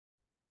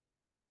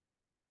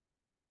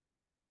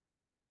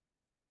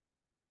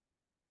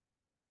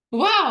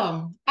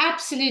Wow,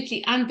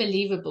 absolutely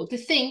unbelievable to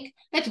think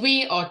that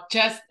we are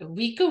just a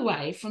week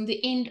away from the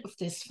end of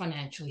this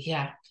financial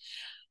year.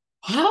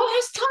 How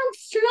has time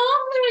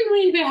flown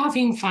when we're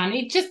having fun?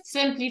 It just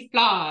simply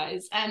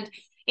flies. And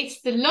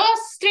it's the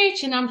last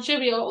stretch, and I'm sure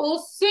we are all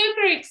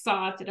super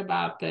excited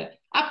about the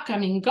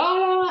upcoming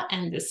gala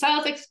and the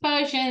sales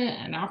explosion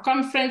and our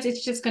conference.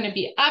 It's just going to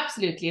be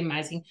absolutely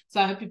amazing.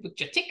 So I hope you booked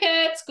your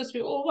tickets because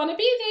we all want to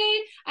be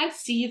there and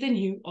see the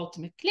new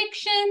Ultimate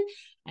Collection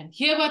and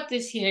hear what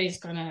this year is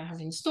going to have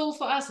in store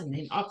for us. And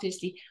then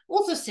obviously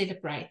also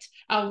celebrate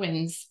our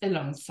wins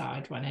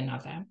alongside one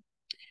another.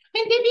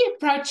 When Debbie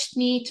approached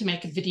me to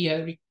make a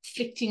video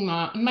reflecting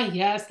on my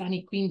year as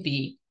Honey Queen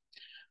Bee,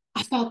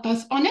 I felt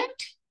both honored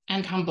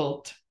and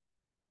humbled.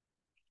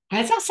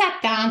 As I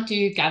sat down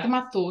to gather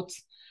my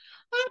thoughts,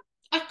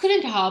 I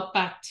couldn't help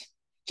but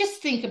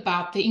just think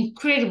about the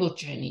incredible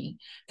journey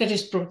that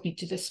has brought me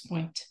to this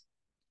point.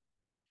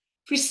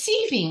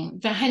 Receiving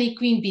the Honey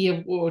Queen Bee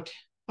Award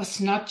was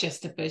not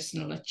just a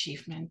personal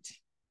achievement.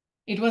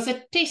 It was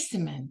a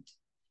testament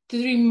to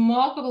the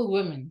remarkable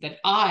women that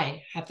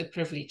I had the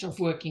privilege of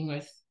working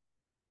with.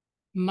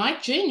 My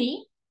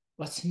journey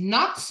was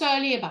not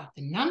solely about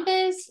the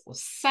numbers or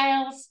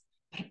sales,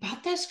 but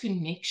about those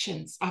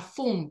connections I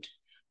formed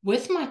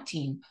with my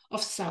team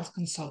of sales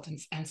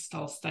consultants and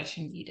sales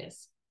station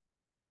leaders.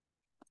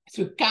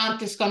 Through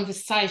countless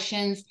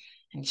conversations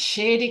and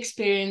shared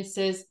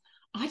experiences,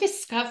 I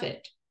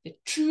discovered the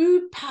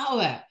true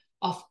power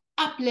of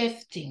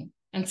uplifting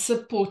and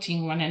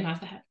supporting one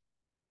another.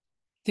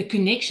 The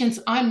connections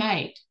I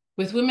made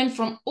with women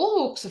from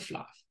all walks of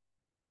life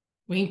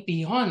went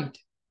beyond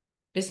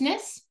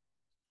business.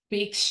 We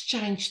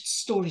exchanged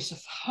stories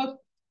of hope,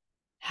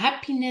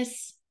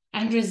 happiness,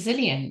 and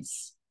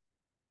resilience.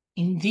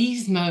 In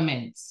these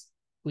moments,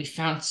 we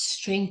found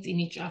strength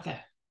in each other,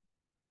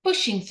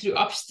 pushing through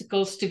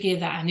obstacles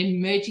together and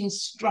emerging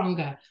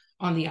stronger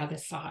on the other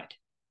side.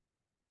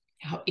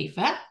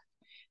 However,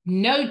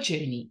 no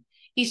journey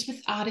is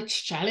without its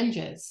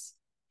challenges.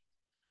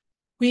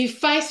 We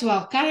face,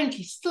 while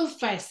currently still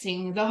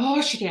facing, the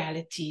harsh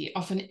reality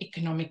of an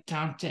economic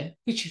downturn,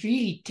 which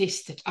really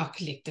tested our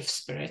collective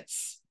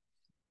spirits.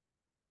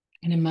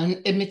 And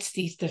amidst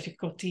these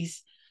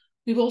difficulties,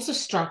 we've also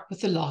struck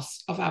with the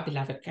loss of our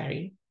beloved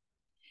Gary.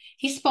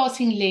 His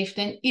passing left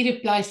an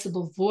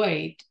irreplaceable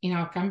void in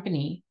our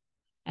company,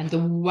 and the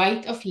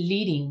weight of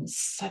leading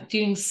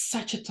during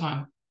such a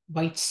time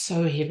weighed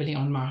so heavily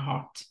on my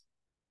heart.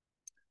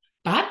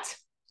 But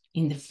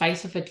in the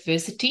face of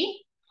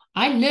adversity,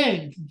 I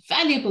learned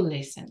valuable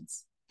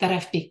lessons that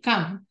have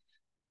become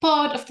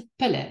part of the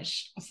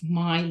pillars of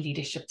my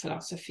leadership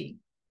philosophy.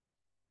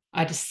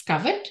 I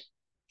discovered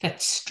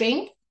that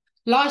strength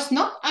lies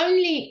not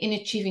only in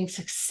achieving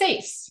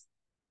success,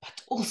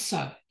 but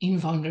also in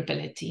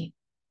vulnerability.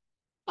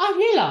 I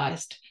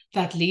realized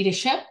that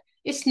leadership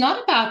is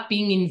not about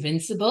being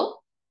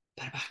invincible,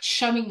 but about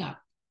showing up,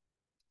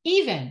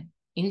 even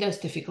in those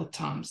difficult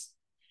times,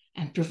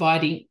 and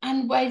providing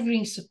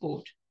unwavering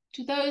support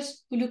to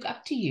those who look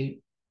up to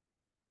you.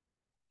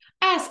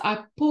 As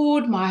I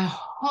poured my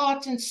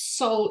heart and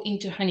soul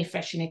into Honey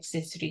Fashion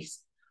Accessories,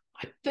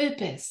 my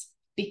purpose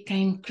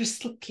became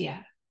crystal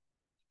clear: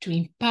 to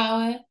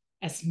empower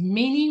as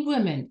many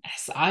women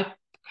as I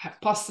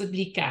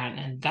possibly can.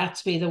 And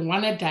that's where the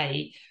One a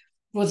Day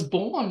was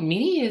born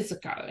many years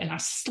ago. And I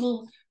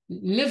still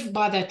live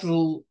by that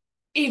rule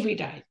every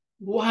day: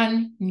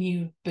 one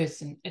new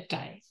person a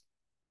day.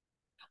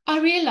 I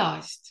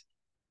realized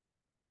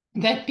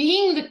that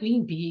being the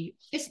Queen Bee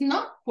is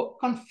not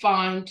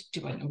confined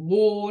to an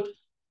award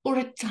or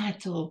a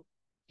title.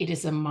 It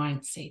is a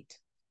mindset.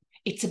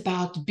 It's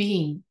about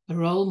being a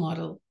role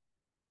model,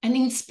 an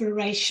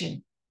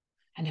inspiration,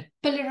 and a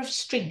pillar of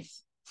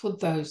strength for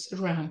those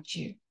around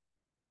you.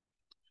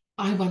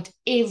 I want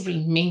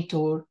every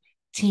mentor,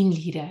 team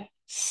leader,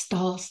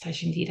 sales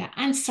station leader,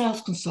 and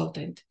sales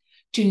consultant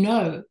to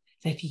know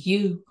that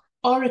you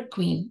are a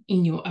queen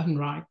in your own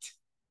right.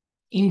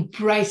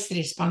 Embrace the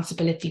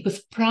responsibility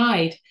with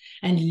pride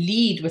and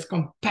lead with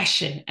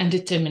compassion and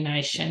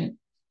determination.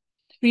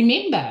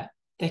 Remember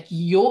that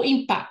your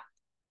impact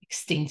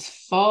extends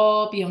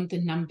far beyond the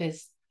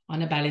numbers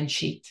on a balance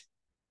sheet.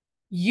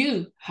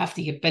 You have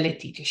the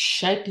ability to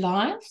shape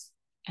lives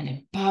and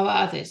empower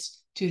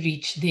others to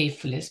reach their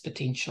fullest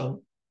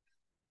potential.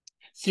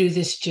 Through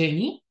this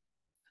journey,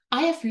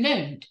 I have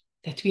learned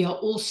that we are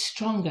all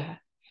stronger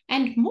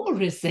and more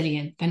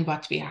resilient than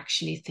what we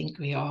actually think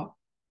we are.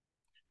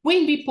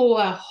 When we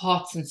pour our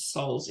hearts and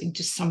souls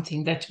into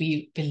something that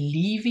we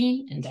believe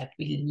in and that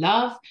we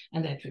love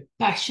and that we're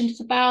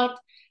passionate about,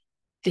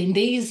 then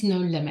there is no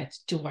limit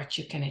to what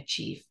you can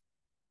achieve.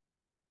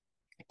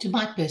 To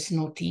my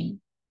personal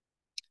team,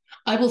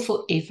 I will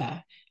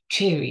forever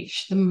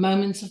cherish the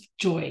moments of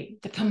joy,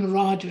 the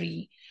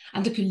camaraderie,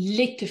 and the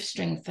collective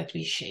strength that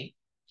we share.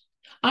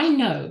 I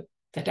know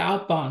that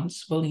our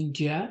bonds will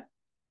endure,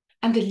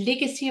 and the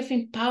legacy of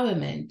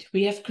empowerment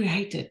we have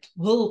created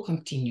will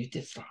continue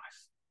to thrive.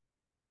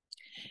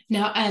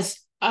 Now, as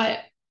I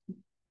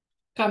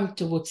come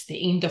towards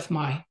the end of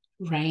my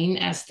reign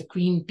as the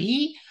queen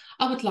bee,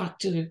 I would like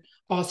to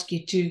ask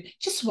you to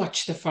just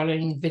watch the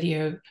following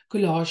video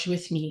collage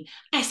with me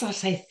as I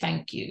say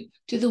thank you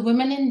to the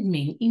women and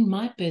men in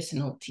my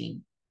personal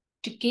team.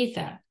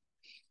 Together,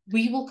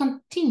 we will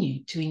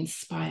continue to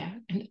inspire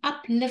and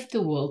uplift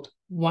the world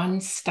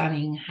one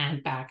stunning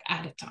handbag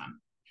at a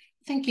time.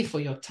 Thank you for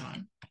your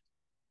time.